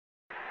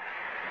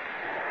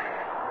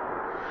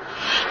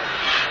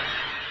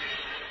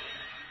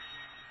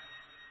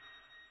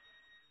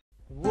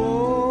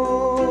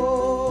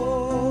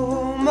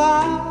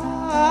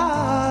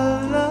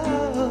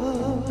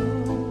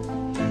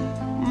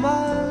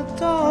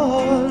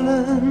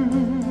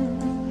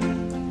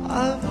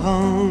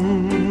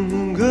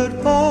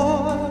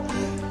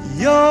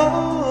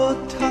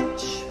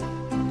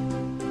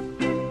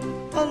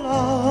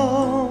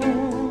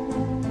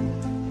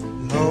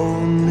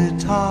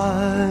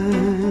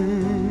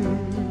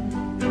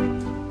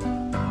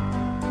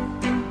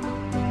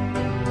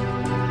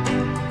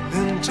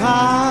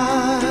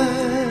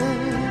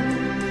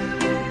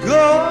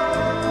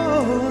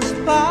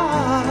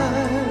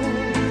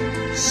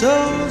so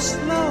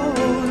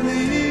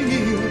slowly,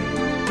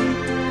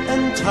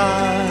 and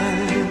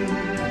time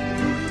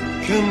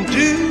can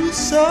do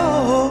so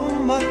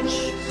much.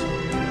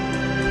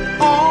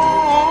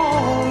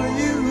 Are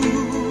you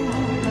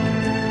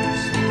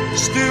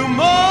still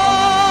more?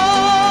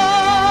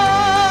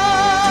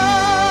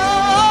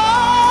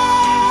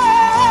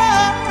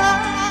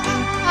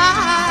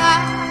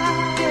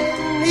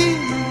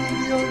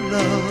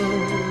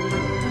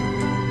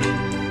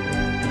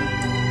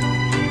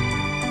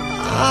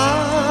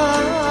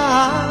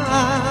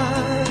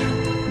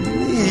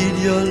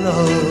 Your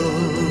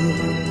love,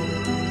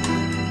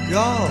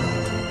 God,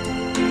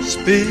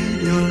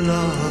 speed your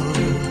love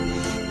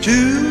to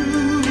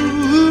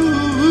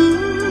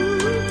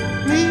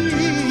me.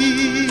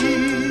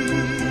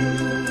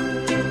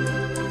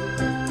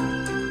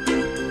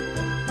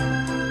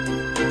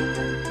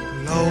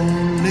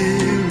 Lonely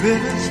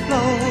rivers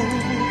flow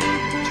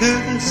to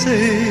the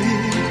sea,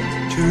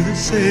 to the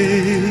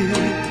sea,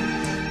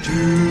 to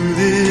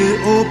the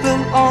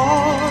open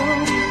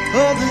arms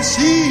of the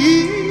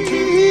sea.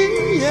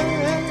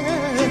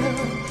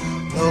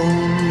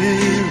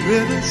 Lonely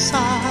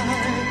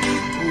riverside,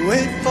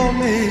 wait for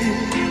me,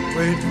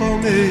 wait for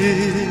me.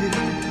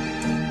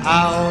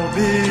 I'll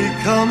be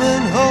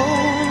coming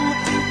home,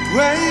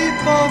 wait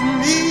for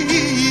me.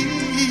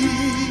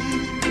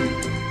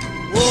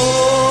 Oh,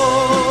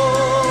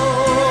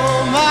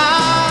 my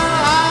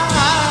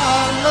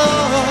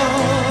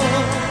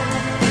love,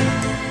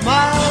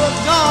 my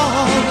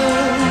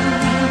darling,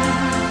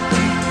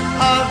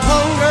 I've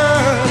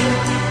hungered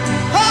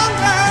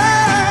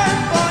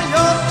for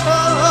your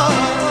touch.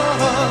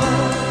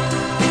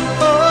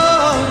 Oh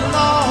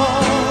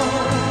Lord,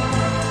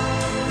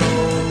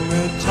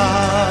 only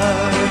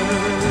time,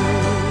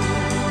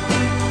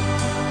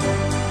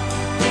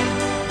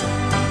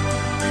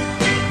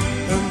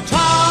 and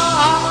time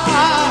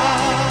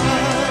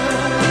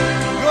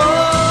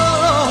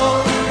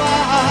goes by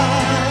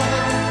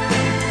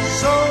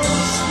so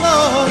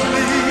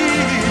slowly,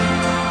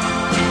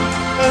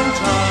 and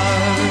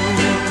time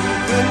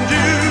can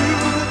do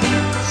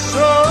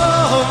so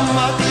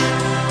much.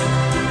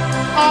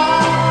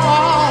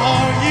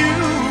 Are you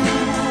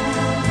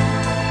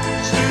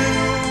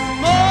still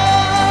mine?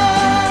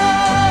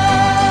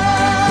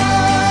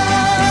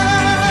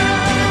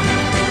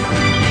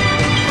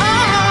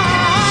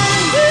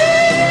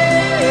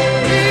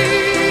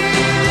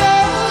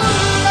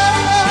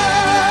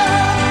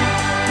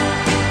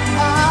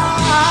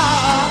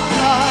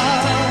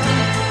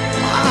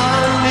 I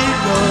need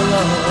your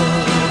love.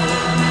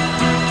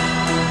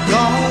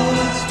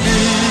 God,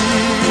 speed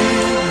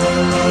your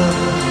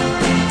love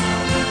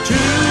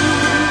to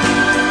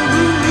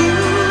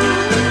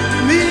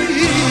me.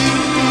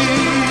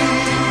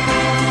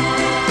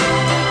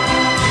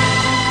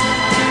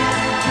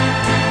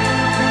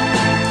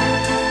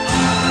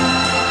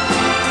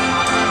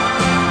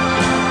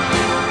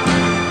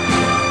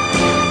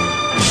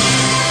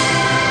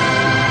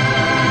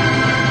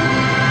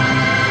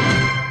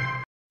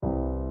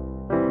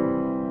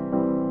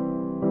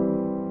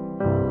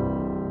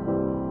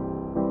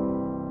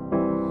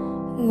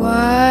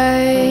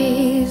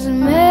 Wise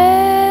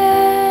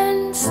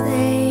men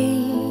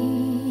say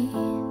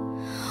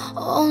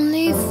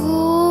only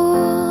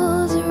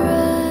fools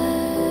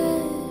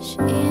rush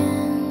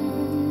in,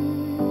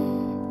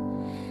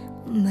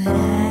 but I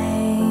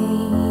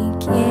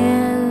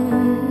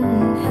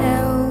can't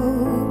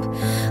help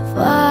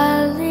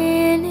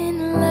falling in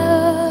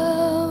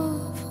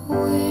love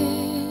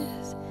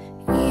with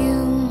you.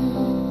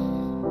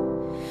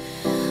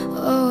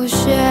 Oh,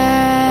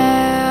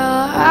 shall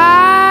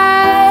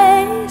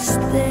I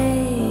stay?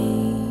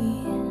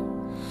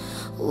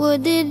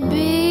 Would it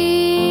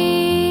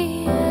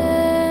be a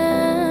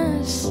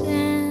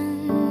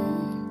sin?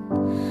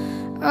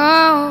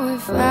 Oh,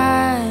 if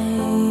I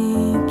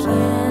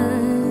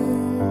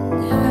can't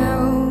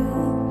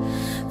help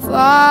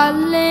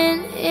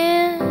falling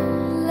in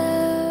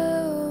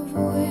love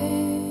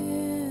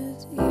with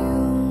you.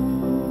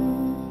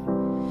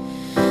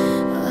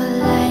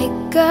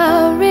 Like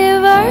a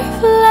river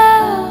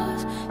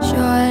flows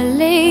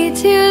surely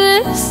to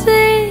the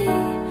sea,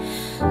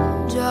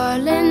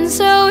 darling,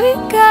 so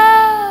it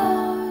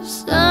goes.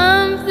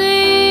 Some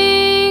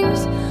things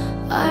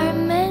are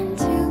meant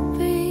to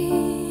be.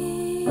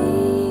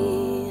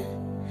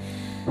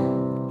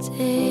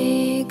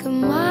 Take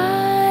my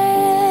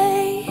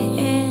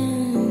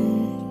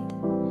hand,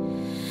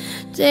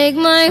 take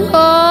my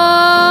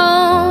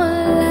whole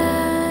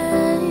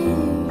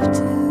life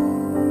too.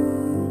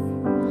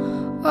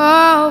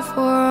 Oh,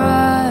 for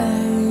I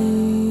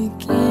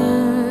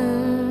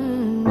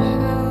can't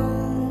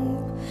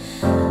help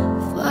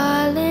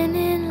falling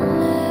in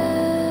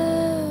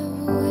love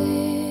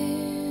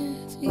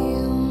with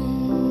you.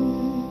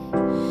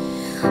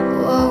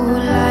 Oh,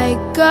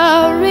 like a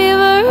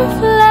river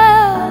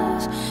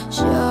flows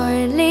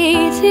surely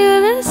to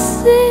the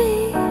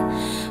sea,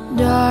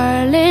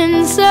 darling,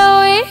 so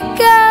it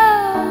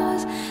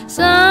goes.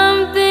 Some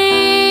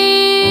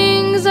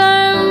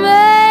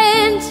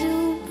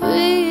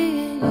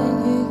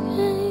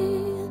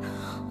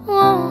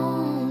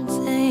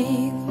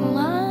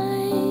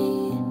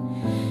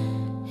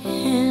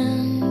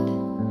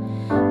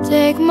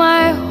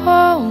my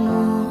whole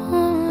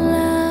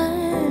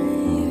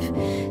life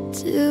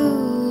too.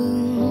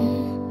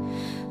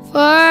 For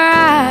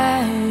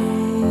I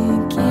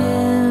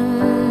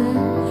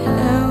can't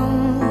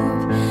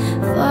help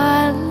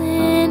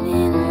falling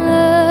in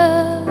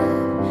love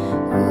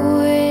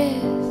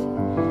with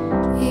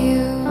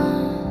you.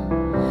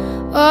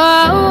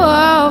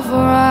 Oh,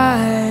 for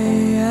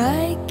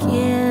I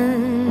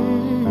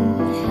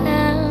can't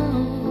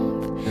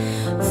help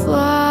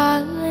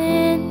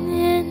falling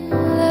in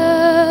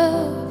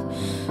love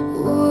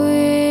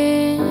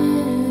with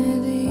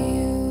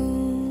you.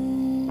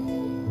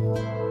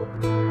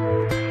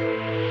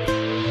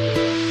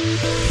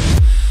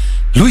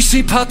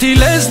 Լույսի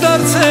փաթիլ ես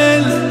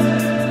դարձել,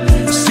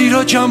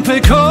 սիրո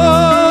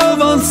ճամփեքով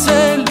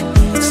անցել,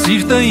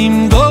 սիրտը իմ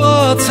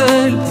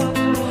գողացել,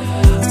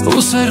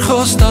 ուսեր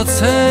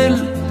խոստացել,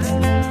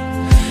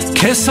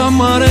 քեզ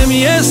համար եմ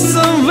ես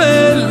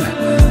ծնվել,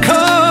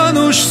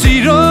 քանուշ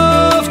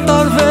սիրով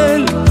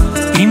տարվել,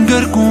 իմ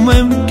գրկում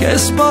եմ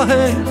քեզ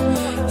պահել,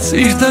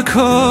 սիրտը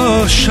քո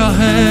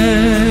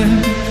շահել,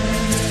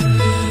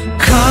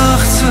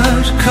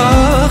 քաղցր,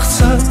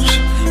 քաղցր,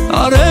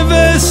 արև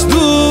ես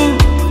դու,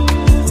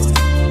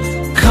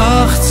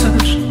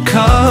 քաղցր,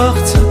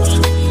 քաղցր,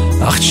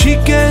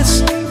 աղջիկ ես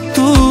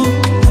դու,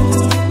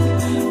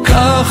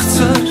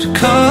 քաղցր,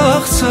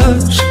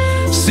 քաղցր,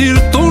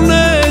 սիրտուն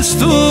ես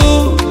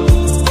դու,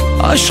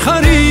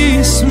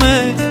 աշխարհիս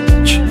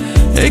մեջ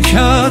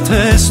հեքիաթ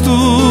ես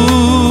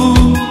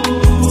դու,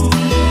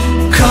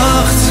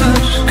 քաղցր,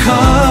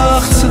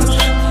 քաղցր,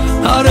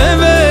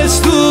 արև ես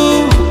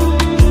դու,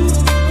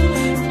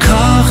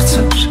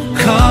 քաղցր,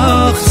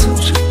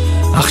 քաղցր,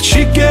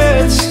 աղջիկ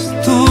ես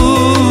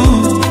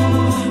դու,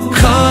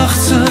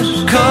 քաղցր,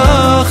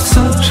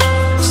 քաղցր,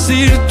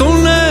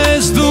 սիրտուն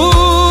ես դու,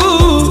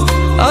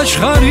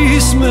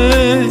 աշխարհիս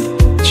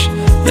մեջ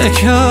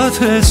հեքիաթ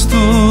ես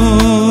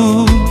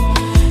դու,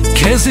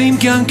 քեզ իմ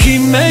կյանքի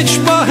մեջ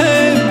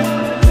պահեմ,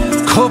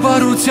 քո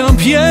բարությամբ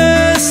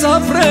ես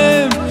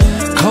ապրեմ,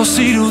 քո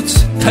սիրուց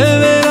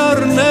թևեր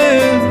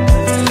առնեմ,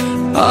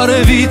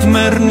 արևիդ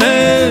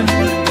մեռնեմ,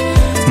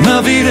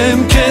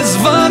 նվիրեմ քեզ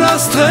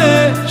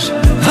վարաստղեր,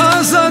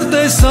 հազար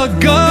տեսակ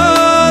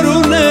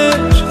գարուներ,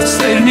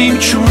 սերն իմ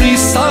չունի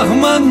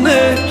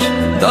սահմաններ,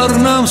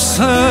 դառնամ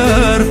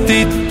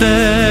սրտիդ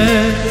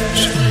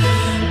տեր,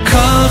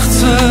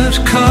 քաղցր,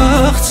 քաղցր,